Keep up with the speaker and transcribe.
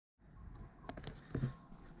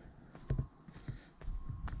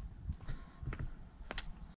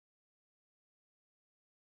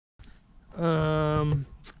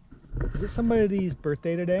Is it somebody's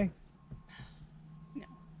birthday today? No.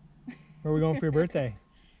 Where are we going for your birthday?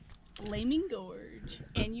 Flaming Gorge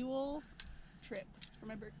annual trip for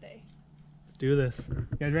my birthday. Let's do this.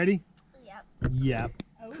 You guys ready? Yep. Yep.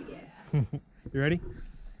 Oh yeah. You ready?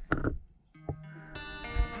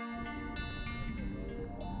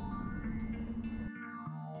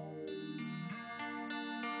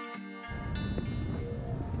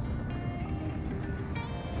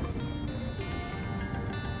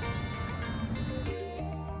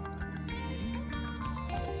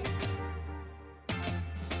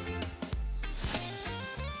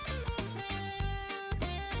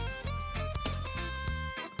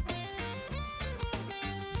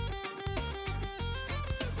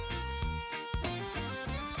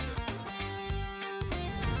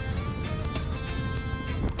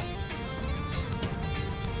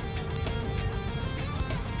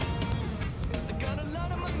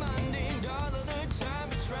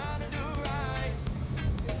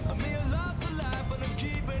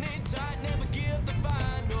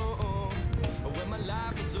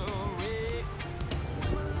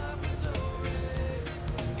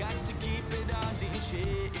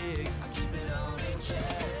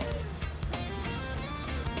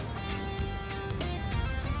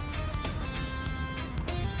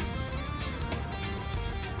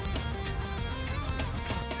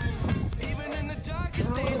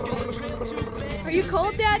 Are you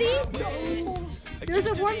cold, Daddy? There's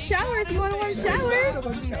a warm shower if you want a warm shower.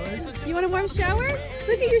 You want a warm shower?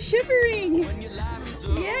 Look at you shivering.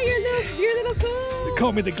 Yeah, you're a little cold. They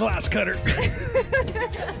call me the glass cutter.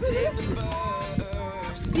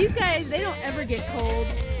 These guys, they don't ever get cold.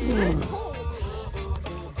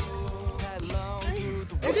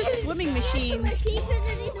 They're just swimming machines.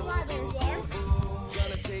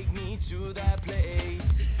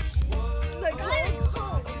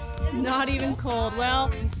 Not even cold. Well,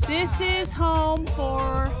 this is home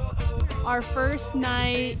for our first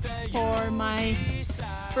night for my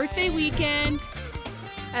birthday weekend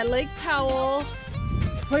at Lake Powell.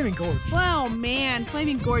 It's Flaming Gorge. Wow, man,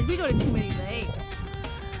 Flaming Gorge. We go to too many lakes.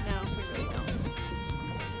 No, we really don't.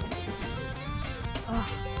 Oh.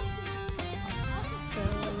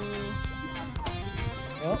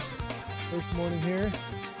 Well, first morning here.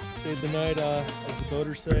 Stayed the night, as the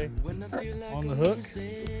boaters say, on the hook.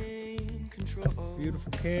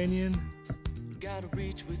 Beautiful canyon.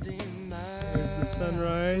 There's the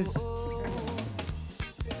sunrise.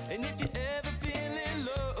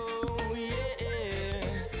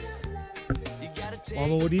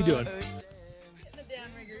 Mama, what are you doing? Getting the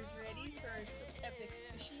downriggers ready for some epic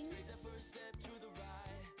fishing.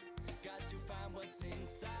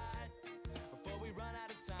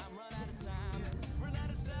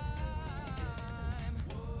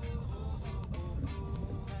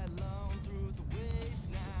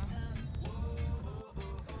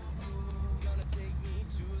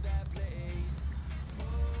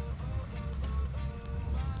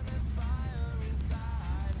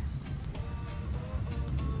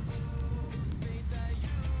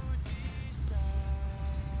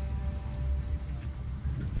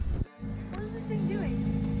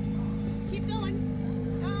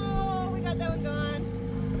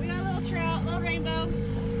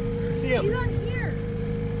 See him. He's on here.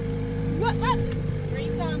 What?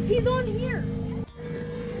 He's on here.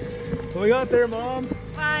 What we got there, Mom?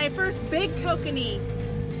 My first big kokanee.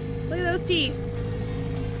 Look at those teeth.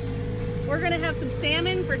 We're gonna have some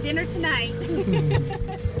salmon for dinner tonight.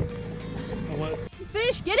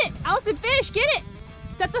 Fish, get it! Allison, fish, get it!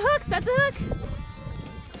 Set the hook, set the hook!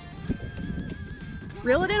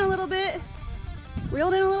 Reel it in a little bit.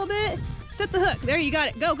 Reel it in a little bit. Set the hook. There, you got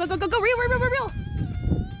it. Go, go, go, go, go. Reel, reel, reel, reel, reel.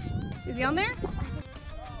 Is he on there?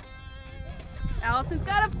 Allison's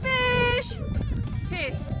got a fish!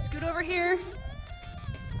 Okay, scoot over here.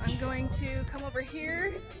 I'm going to come over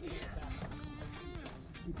here.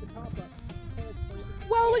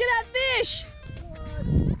 Whoa, look at that fish!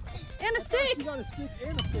 And a stick! She got a stick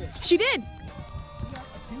and a fish. She did! You got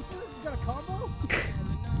a twofer? You got a combo?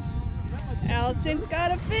 Allison's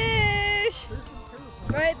got a fish!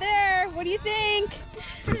 Right there! What do you think?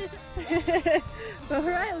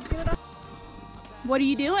 Alright, let's get it off. What are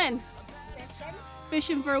you doing? Fishing,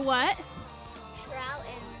 Fishing for what? trout,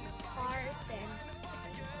 and carp, and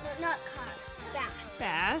no, not carp, bass.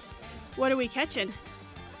 Bass. What are we catching?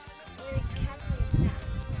 We're catching bass.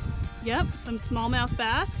 Yep, some smallmouth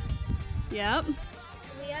bass. Yep. We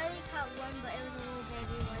already caught one, but it was a little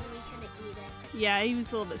baby one. We couldn't eat it. Yeah, he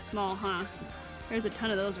was a little bit small, huh? There's a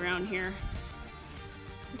ton of those around here.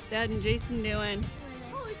 What's Dad and Jason doing?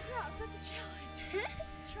 Holy crap, that's a challenge.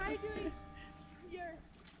 Try doing your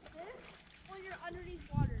this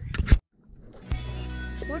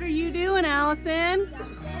What are you doing, Allison?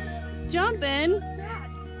 Jumping?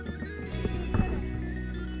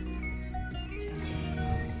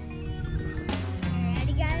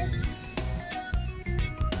 Ready, guys?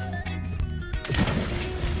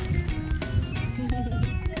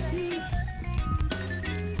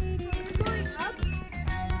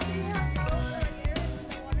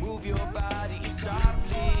 Move your body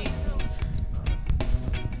softly.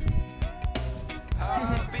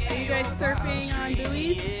 Are you guys surfing on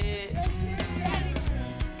buoys?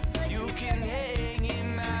 You can hang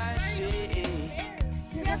in my shade.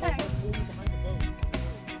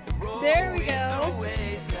 There we go.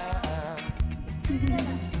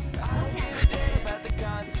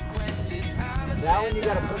 That one you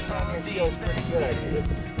gotta push down your heels pretty good.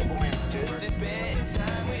 It's Just to spend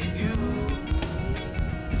time with you.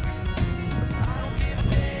 I don't give a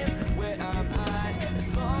damn where I'm at,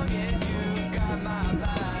 as long as you got my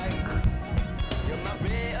back. You're my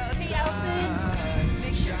ray of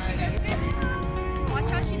sun, shining through. Watch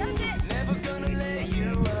how she does it. Never gonna let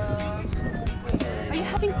you up. Are you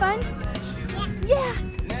having fun? Yeah.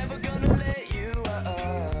 Never gonna let you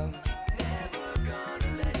up. Never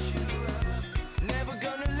gonna let you up. Never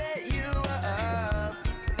gonna let you up.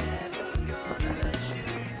 Never gonna let you.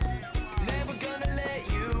 Never gonna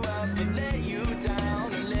let you up, but let you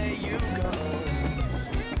down and let you go.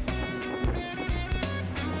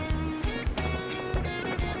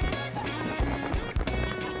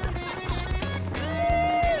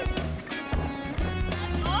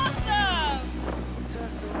 Awesome.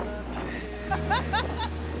 Tussle up your hair,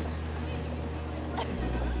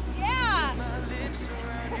 Yeah. my lips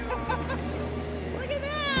around your Look at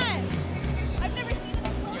that. I've never seen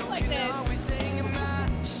it You look like can this. always sing in my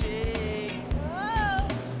shade. Whoa.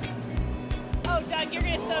 Oh, Doug, you're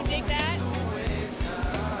gonna so dig that.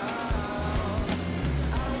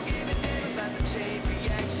 I don't give a damn about the chain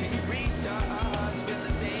reaction. Restart our hearts with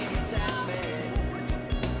the same attachment.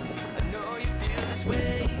 I know you feel this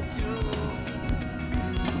way too.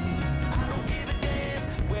 I don't give a damn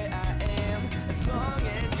where I am, as long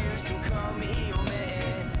as you still call me your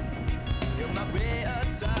man. You're my ray of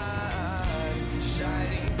sun,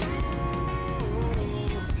 shining through.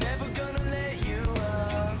 Never gonna let you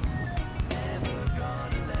up. Never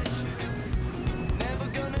gonna let you. Never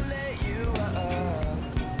gonna let you up.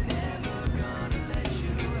 Never gonna let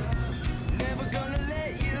you up. Never gonna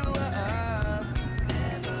let you up.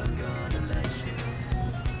 Never gonna let you.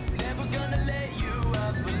 Never gonna let you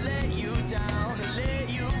up, but let you down and let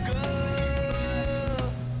you go.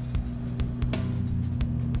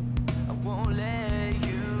 I won't let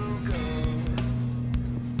you go.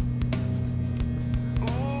 Ooh,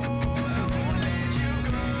 I won't let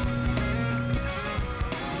you go.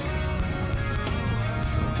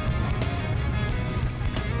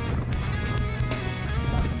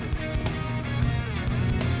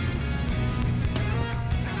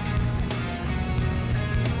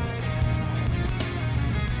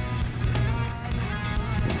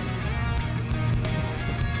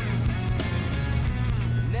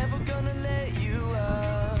 Never gonna let you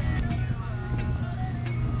up.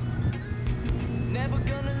 Never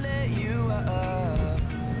gonna let you up.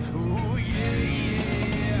 Ooh, yeah,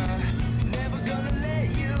 yeah. Never gonna let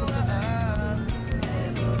you up.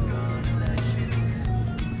 Never gonna let you.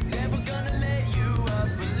 Never gonna let you up,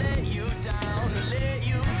 but let you down and let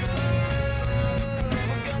you go.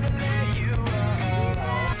 Never gonna let you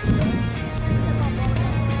up.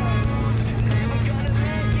 Never gonna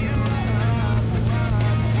let you up.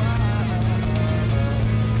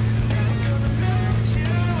 Never gonna let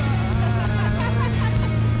you up.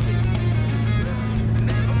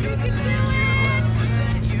 Never gonna let you down and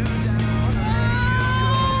let you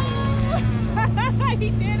go. He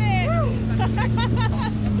did it.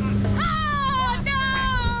 Oh,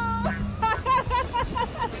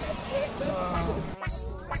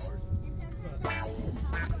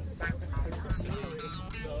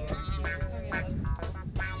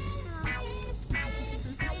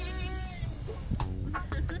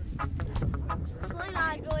 We're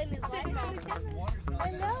not enjoying this life.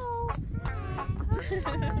 I know.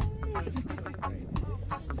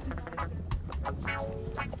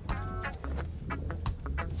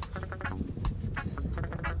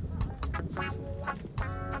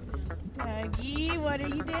 Dougie, what are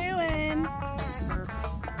you doing?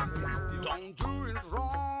 Don't do it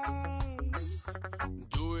wrong,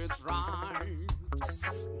 do it right.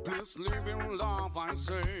 Please live in love, I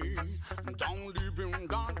say. Don't live in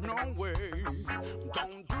God, no way.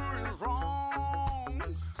 Don't do it wrong,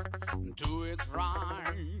 do it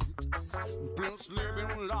right. Please live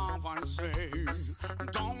in love, I say.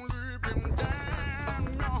 Don't live in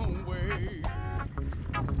damn, no way.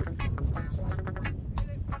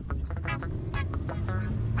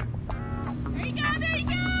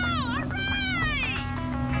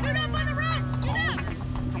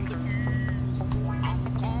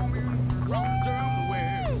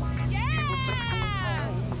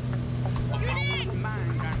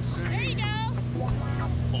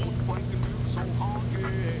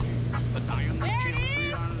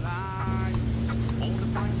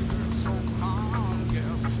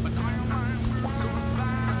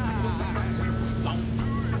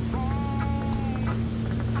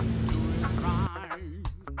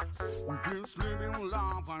 This living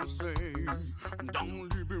life, I say, don't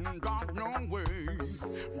live in God no way.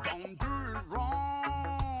 Don't do it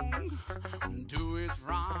wrong, do it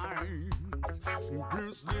right.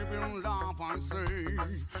 This living life, I say,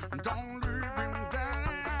 don't live in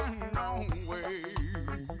that no way.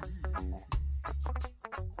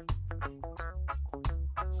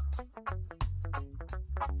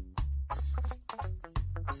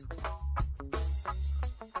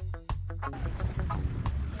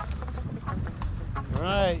 All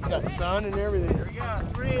right, you got sun and everything. Here we go.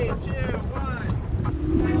 3, 2, 1.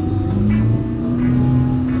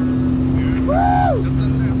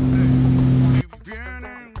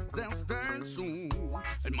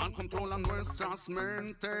 El mal controla nuestras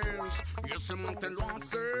mentes y ese mal te lo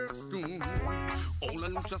haces tú. Oh, la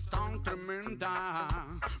lucha es tan tremenda,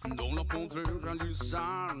 no la podré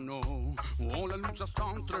realizar, no. Oh, la lucha es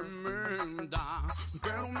tan tremenda,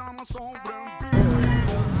 pero nada más sobrevive.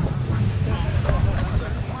 Hagamos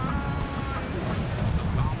el mal,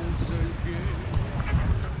 hagamos el bien,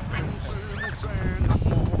 pensemos en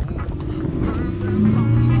amor, en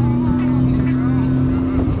desamor.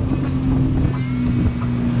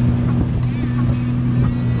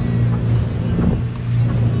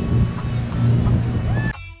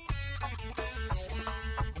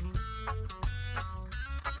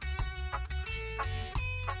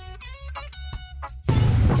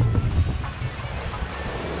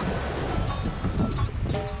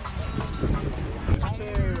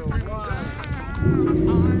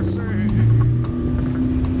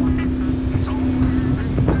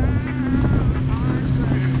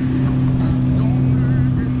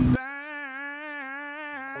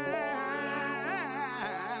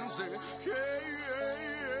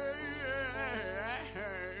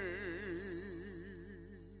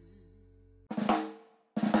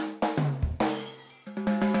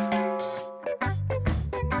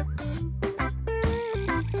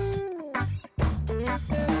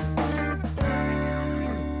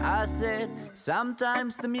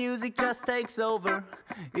 Sometimes the music just takes over.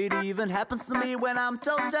 It even happens to me when I'm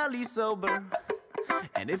totally sober.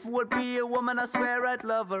 And if it would be a woman, I swear I'd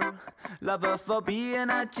love her. Love her for being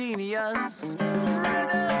a genius.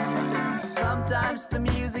 Sometimes the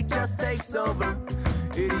music just takes over.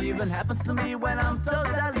 It even happens to me when I'm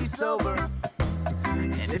totally sober.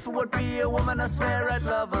 And if it would be a woman, I swear I'd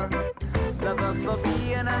love her. Love her for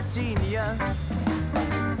being a genius.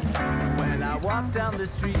 When I walk down the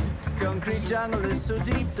street, concrete jungle is so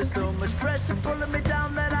deep. There's so much pressure pulling me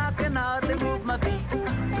down that I can hardly move my feet. The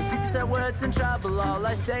people say words in trouble, all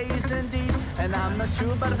I say is indeed. And I'm not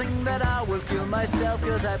sure, but I think that I will kill myself,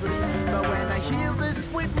 cause I believe. But when I hear this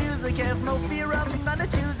sweet music, I have no fear, I'm gonna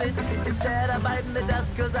choose it. Instead I'm biting the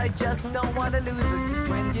dust, cause I just don't wanna lose it. It's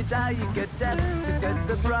when you die you get deaf, cause that's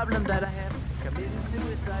the problem that I have. Committing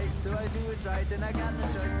suicide, so I do it right. And I got no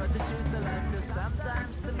choice but to choose the life, cause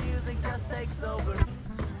sometimes the music just takes over.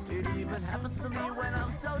 It even happens to me when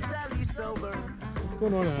I'm totally sober. What's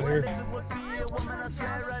going on out here? If it would be a woman, I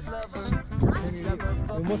swear I'd love her.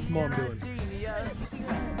 And what's Mom doing?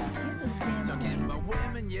 Talking about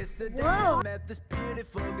women yesterday, I met this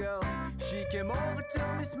beautiful girl. She came over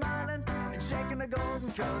to me smiling and shaking a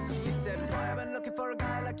golden curl. She said, boy, I've been looking for a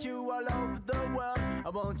guy like you all over the world.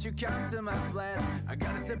 Won't you come to my flat? I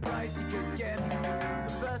got a surprise you could get. So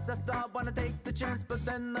first I thought, wanna take the chance, but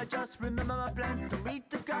then I just remember my plans to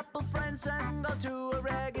meet a couple friends and go to a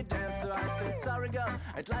reggae dance. So I said, sorry girl,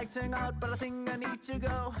 I'd like to hang out, but I think I need to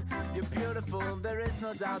go. You're beautiful, there is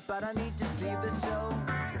no doubt, but I need to see the show.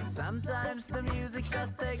 Cause sometimes the music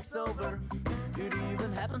just takes over. It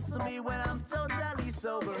even happens to me when I'm totally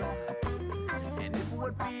sober. And if it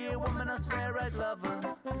would be a woman, I swear I'd love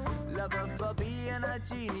her. Love her for being a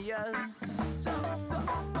genius.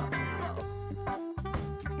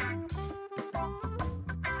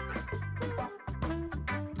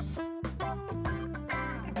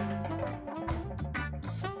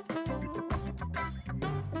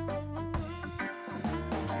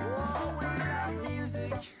 Oh, we love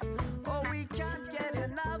music. Oh, we can't get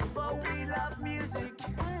enough. Oh, we love music.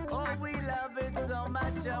 Oh, we love it so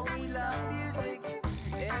much. Oh, we love music.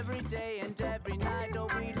 Every day and every night. Oh,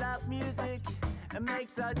 we love music. It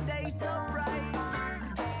makes our day so bright.